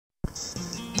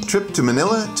Trip to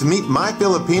Manila to meet my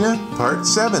Filipina, Part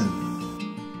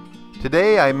 7.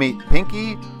 Today I meet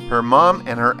Pinky, her mom,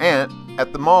 and her aunt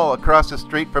at the mall across the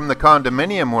street from the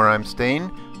condominium where I'm staying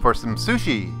for some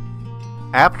sushi.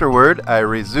 Afterward, I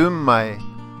resume my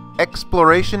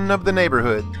exploration of the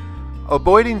neighborhood.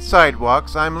 Avoiding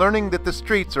sidewalks, I'm learning that the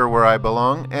streets are where I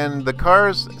belong, and the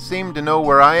cars seem to know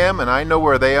where I am and I know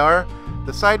where they are.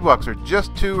 The sidewalks are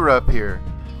just too rough here.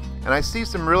 And I see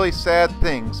some really sad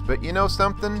things, but you know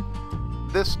something?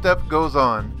 This stuff goes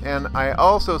on, and I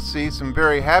also see some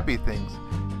very happy things.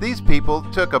 These people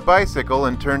took a bicycle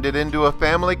and turned it into a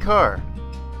family car.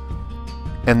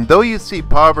 And though you see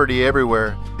poverty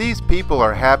everywhere, these people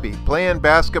are happy, playing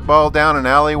basketball down an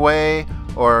alleyway,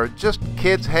 or just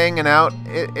kids hanging out.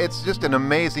 It's just an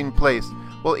amazing place.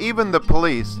 Well, even the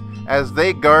police, as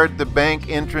they guard the bank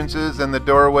entrances and the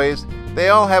doorways, they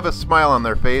all have a smile on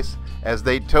their face as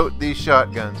they tote these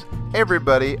shotguns.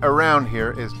 Everybody around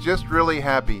here is just really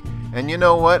happy. And you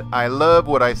know what? I love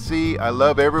what I see. I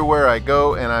love everywhere I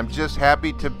go, and I'm just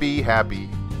happy to be happy.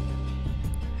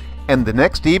 And the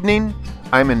next evening,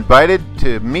 I'm invited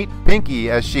to meet Pinky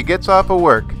as she gets off of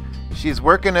work. She's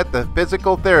working at the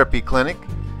physical therapy clinic,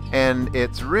 and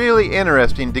it's really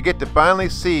interesting to get to finally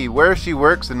see where she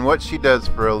works and what she does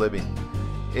for a living.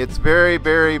 It's very,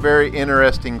 very, very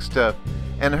interesting stuff.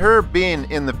 And her being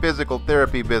in the physical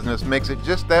therapy business makes it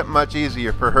just that much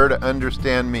easier for her to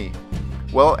understand me.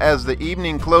 Well, as the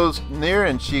evening closed near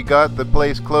and she got the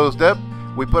place closed up,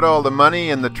 we put all the money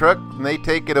in the truck and they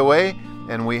take it away,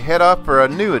 and we head off for a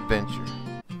new adventure.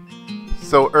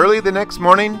 So early the next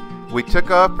morning, we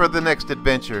took off for the next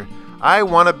adventure. I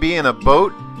want to be in a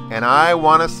boat, and I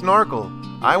want to snorkel.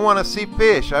 I want to see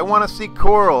fish. I want to see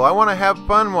coral. I want to have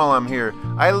fun while I'm here.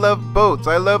 I love boats.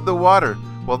 I love the water.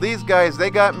 Well, these guys, they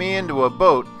got me into a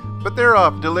boat, but they're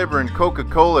off delivering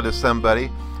Coca-Cola to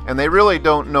somebody, and they really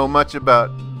don't know much about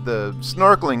the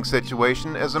snorkeling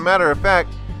situation. As a matter of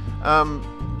fact,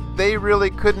 they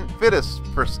really couldn't fit us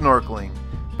for snorkeling.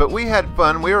 But we had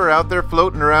fun. We were out there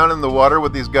floating around in the water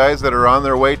with these guys that are on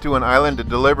their way to an island to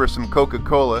deliver some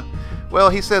Coca-Cola. Well,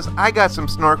 he says, I got some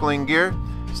snorkeling gear.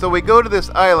 So we go to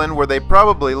this island where they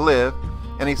probably live,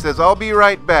 and he says, I'll be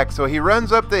right back. So he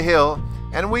runs up the hill,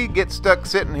 and we get stuck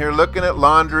sitting here looking at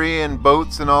laundry and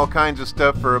boats and all kinds of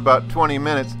stuff for about 20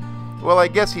 minutes. Well, I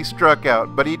guess he struck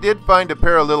out, but he did find a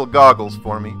pair of little goggles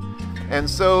for me. And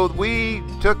so we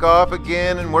took off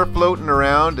again, and we're floating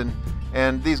around,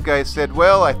 and these guys said,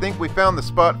 well, I think we found the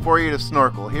spot for you to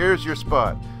snorkel. Here's your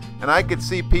spot. And I could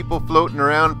see people floating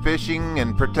around fishing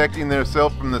and protecting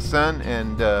themselves from the sun,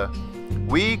 and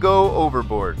we go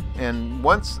overboard. And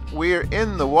once we're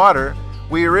in the water,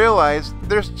 we realize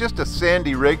there's just a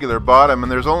sandy regular bottom, and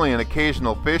there's only an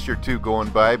occasional fish or two going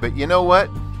by. But you know what?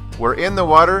 We're in the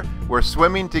water, we're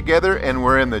swimming together, and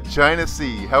we're in the China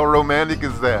Sea. How romantic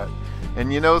is that?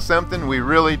 And you know something? We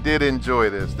really did enjoy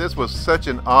this. This was such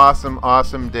an awesome,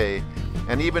 awesome day.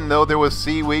 And even though there was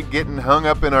seaweed getting hung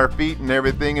up in our feet and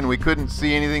everything, and we couldn't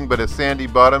see anything but a sandy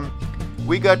bottom,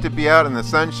 we got to be out in the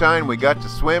sunshine, we got to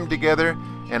swim together,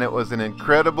 and it was an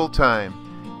incredible time.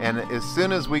 And as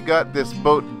soon as we got this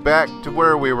boat back to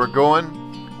where we were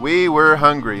going, we were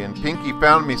hungry, and Pinky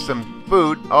found me some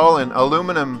food, all in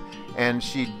aluminum, and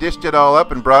she dished it all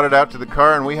up and brought it out to the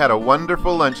car, and we had a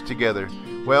wonderful lunch together.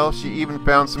 Well, she even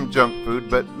found some junk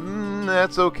food, but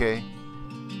that's okay.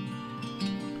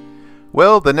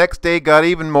 Well, the next day got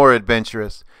even more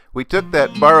adventurous. We took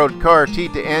that borrowed car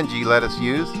Tita Angie let us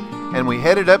use, and we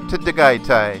headed up to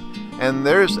Tagaytay. And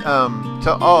there's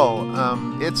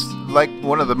Taal. It's like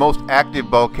one of the most active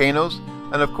volcanoes,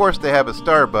 and of course they have a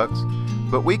Starbucks.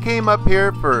 But we came up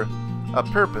here for a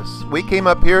purpose. We came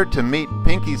up here to meet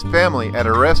Pinky's family at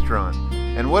a restaurant.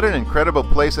 And what an incredible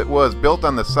place it was, built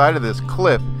on the side of this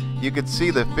cliff. You could see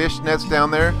the fish nets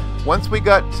down there. Once we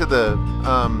got to the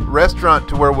restaurant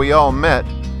to where we all met,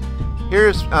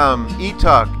 here's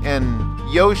Itak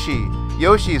and Yoshi.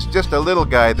 Yoshi's just a little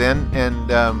guy then,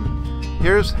 and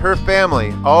here's her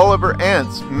family. All of her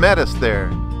aunts met us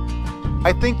there.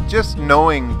 I think just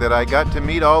knowing that I got to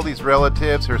meet all these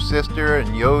relatives, her sister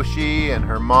and Yoshi and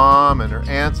her mom and her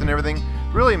aunts and everything,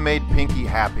 really made Pinky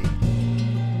happy.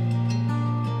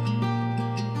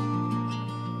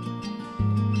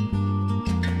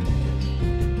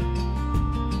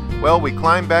 Well, we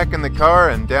climbed back in the car,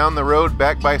 and down the road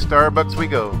back by Starbucks we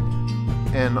go.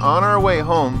 And on our way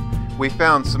home, we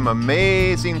found some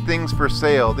amazing things for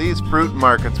sale. These fruit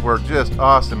markets were just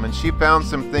awesome, and she found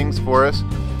some things for us.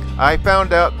 I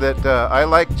found out that I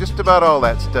like just about all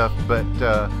that stuff, but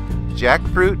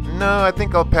jackfruit, no, I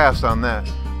think I'll pass on that.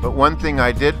 But one thing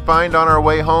I did find on our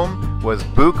way home was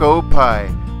buko pie.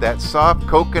 that soft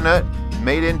coconut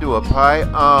made into a pie.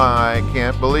 I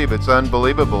can't believe it's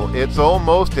unbelievable. It's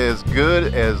almost as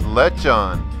good as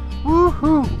lechon.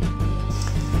 Woohoo!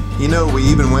 You know, we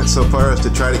even went so far as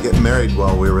to try to get married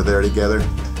while we were there together.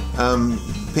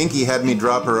 Pinky had me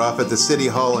drop her off at the city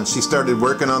hall, and she started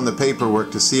working on the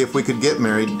paperwork to see if we could get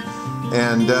married.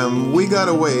 And we got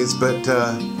a ways, but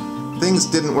things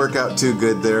didn't work out too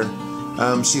good there.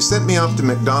 She sent me off to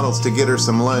McDonald's to get her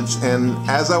some lunch, and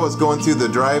as I was going through the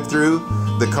drive-thru,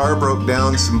 the car broke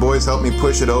down. Some boys helped me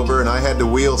push it over, and I had to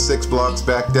wheel 6 blocks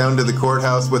back down to the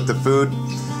courthouse with the food.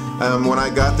 When I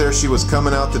got there, she was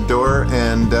coming out the door,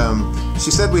 and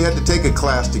she said we had to take a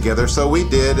class together, so we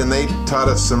did, and they taught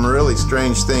us some really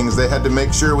strange things. They had to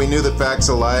make sure we knew the facts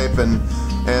of life, and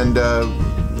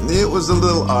it was a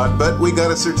little odd, but we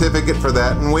got a certificate for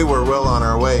that, and we were well on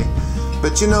our way.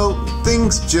 But you know,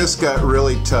 things just got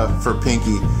really tough for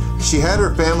Pinky. She had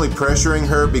her family pressuring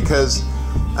her because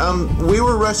we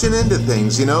were rushing into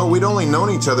things, you know. We'd only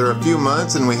known each other a few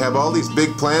months, and we have all these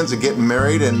big plans of getting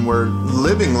married, and we're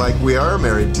living like we are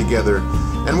married together.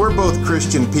 And we're both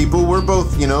Christian people. We're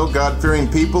both, you know, God-fearing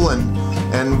people,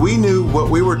 and we knew what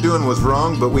we were doing was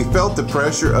wrong, but we felt the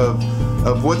pressure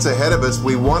of what's ahead of us.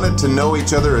 We wanted to know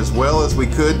each other as well as we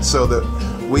could so that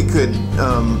we could,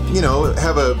 you know,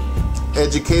 have a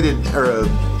educated, or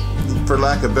for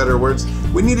lack of better words,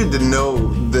 we needed to know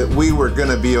that we were going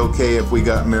to be okay if we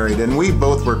got married, and we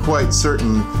both were quite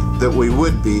certain that we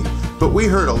would be. But we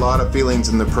hurt a lot of feelings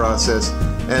in the process,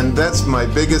 and that's my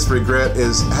biggest regret,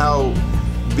 is how,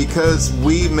 because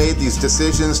we made these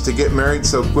decisions to get married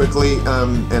so quickly,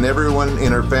 and everyone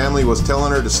in her family was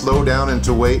telling her to slow down and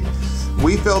to wait,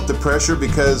 we felt the pressure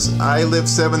because I lived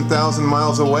 7,000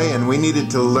 miles away, and we needed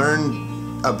to learn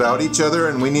about each other,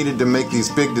 and we needed to make these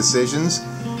big decisions.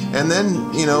 And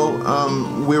then, you know,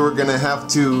 we were going to have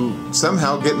to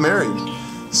somehow get married.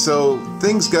 So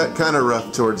things got kind of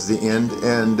rough towards the end,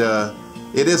 and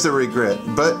it is a regret.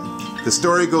 But the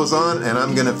story goes on, and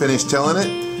I'm going to finish telling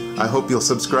it. I hope you'll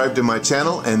subscribe to my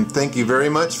channel, and thank you very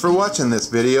much for watching this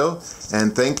video,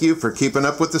 and thank you for keeping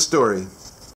up with the story.